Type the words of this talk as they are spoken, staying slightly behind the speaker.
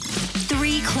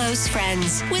three close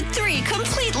friends with three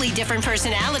completely different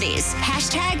personalities.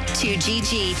 Hashtag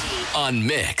 2GG. On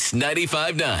Mix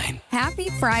 95.9. Happy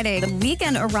Friday. The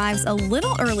weekend arrives a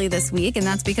little early this week, and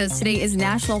that's because today is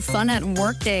National Fun at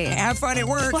Work Day. Have fun at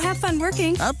work. Well, have fun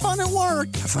working. Have fun at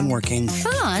work. Have fun working.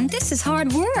 Fun? This is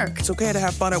hard work. It's okay to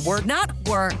have fun at work. Not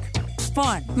work.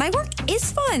 Fun. My work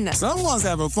is fun. Someone's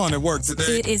having fun at work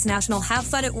today. It is National Have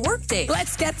Fun at Work Day.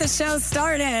 Let's get the show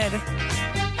started.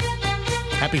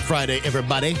 Happy Friday,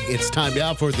 everybody. It's time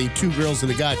now for the Two Girls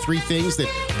and a Guy, three things that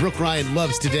Brooke Ryan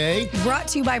loves today. Brought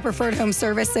to you by Preferred Home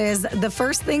Services. The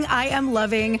first thing I am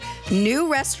loving,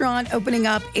 new restaurant opening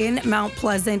up in Mount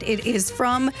Pleasant. It is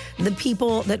from the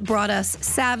people that brought us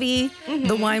Savvy,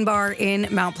 the wine bar in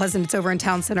Mount Pleasant. It's over in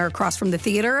Town Center across from the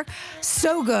theater.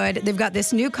 So good. They've got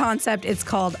this new concept. It's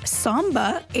called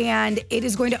Samba, and it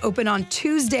is going to open on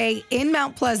Tuesday in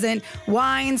Mount Pleasant.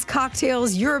 Wines,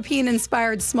 cocktails,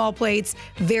 European-inspired small plates.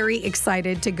 Very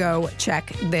excited to go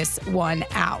check this one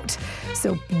out.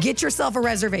 So get yourself a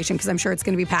reservation because I'm sure it's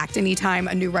going to be packed anytime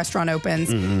a new restaurant opens.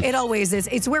 It always is.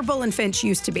 It's where Bull and Finch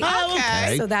used to be.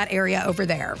 Okay. So that area over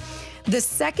there. The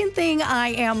second thing I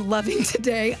am loving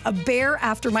today, a bear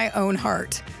after my own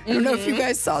heart. I don't know if you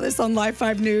guys saw this on Live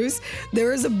 5 News.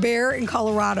 There is a bear in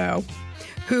Colorado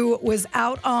who was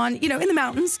out on, in the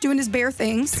mountains doing his bear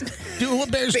things. Doing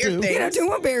what bears do. Doing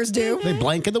what bears do. They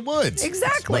blank in the woods.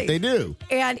 Exactly. That's what they do.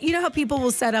 And you know how people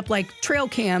will set up like trail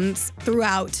cams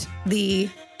throughout the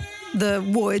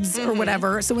woods or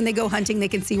whatever. So when they go hunting, they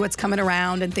can see what's coming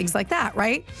around and things like that,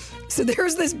 right? So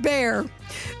there's this bear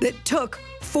that took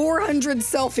 400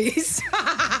 selfies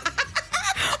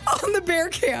on the bear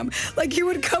cam. Like he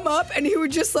would come up and he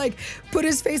would just like put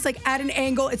his face like at an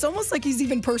angle. It's almost like he's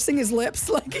even pursing his lips.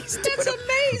 Like he's That's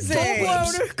amazing.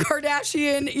 full-blown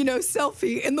Kardashian,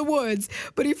 selfie in the woods.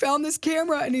 But he found this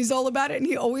camera and he's all about it and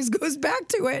he always goes back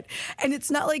to it. And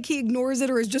it's not like he ignores it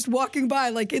or is just walking by.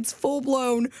 Like it's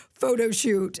full-blown photo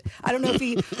shoot. I don't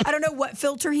know what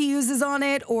filter he uses on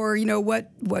it or,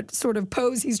 what sort of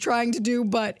pose he's trying to do,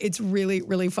 but it's really,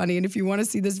 really funny. And if you want to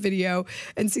see this video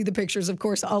and see the pictures, of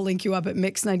course, I'll link you up at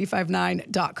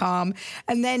mix959.com.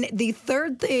 And then the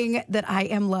third thing that I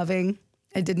am loving,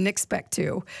 I didn't expect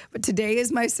to, but today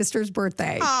is my sister's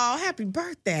birthday. Oh, happy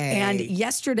birthday. And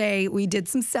yesterday we did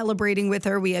some celebrating with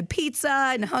her. We had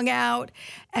pizza and hung out,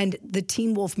 and the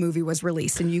Teen Wolf movie was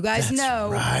released. And you guys know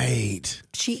Right.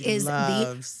 she is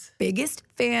loves. the biggest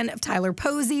fan of Tyler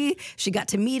Posey. She got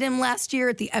to meet him last year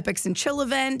at the Epics and Chill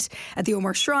event at the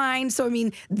Omar Shrine. So,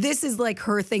 this is like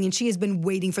her thing, and she has been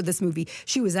waiting for this movie.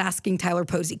 She was asking Tyler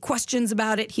Posey questions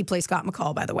about it. He plays Scott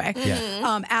McCall, by the way.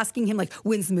 Asking him, like,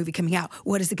 when's the movie coming out?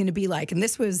 What is it going to be like? And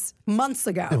this was months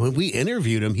ago. And when we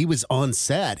interviewed him, he was on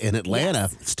set in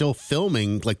Atlanta, still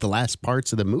filming like the last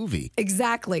parts of the movie.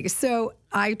 Exactly. So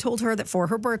I told her that for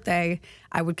her birthday,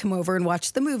 I would come over and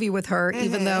watch the movie with her,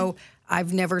 even though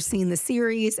I've never seen the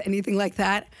series, anything like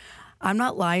that. I'm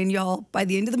not lying, y'all. By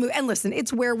the end of the movie, and listen,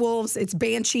 it's werewolves, it's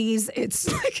banshees,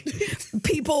 it's like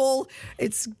people,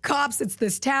 it's cops, it's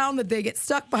this town that they get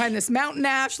stuck behind this mountain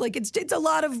ash. Like it's a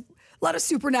lot of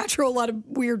supernatural, a lot of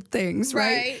weird things,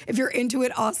 right? If you're into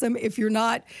it, awesome. If you're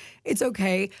not, it's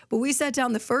okay. But we sat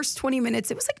down the first 20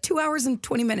 minutes. It was like 2 hours and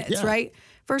 20 minutes, right?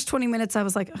 First 20 minutes, I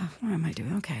was like, oh, what am I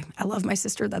doing? Okay, I love my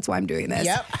sister. That's why I'm doing this.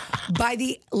 Yep. By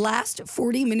the last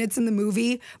 40 minutes in the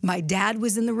movie, my dad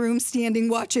was in the room standing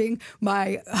watching.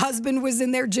 My husband was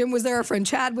in there. Jim was there. Our friend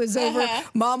Chad was over.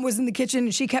 Mom was in the kitchen,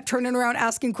 and she kept turning around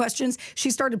asking questions.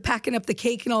 She started packing up the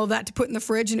cake and all of that to put in the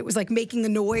fridge, and it was like making the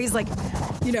noise, like,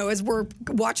 as we're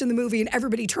watching the movie, and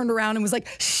everybody turned around and was like,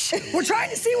 shh, we're trying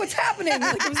to see what's happening.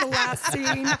 Like it was the last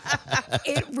scene.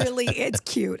 It's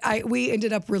cute. We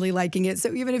ended up really liking it.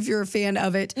 So even if you're a fan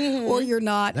of it or you're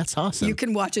not, That's awesome. You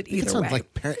can watch it either way.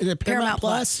 Like Paramount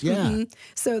Plus? Yeah.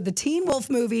 So the Teen Wolf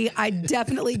movie, I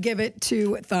definitely give it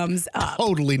 2 thumbs up.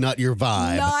 Totally not your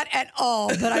vibe. Not at all,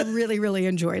 but I really, really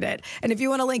enjoyed it. And if you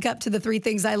want to link up to the 3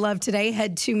 things I love today,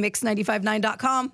 head to mix959.com.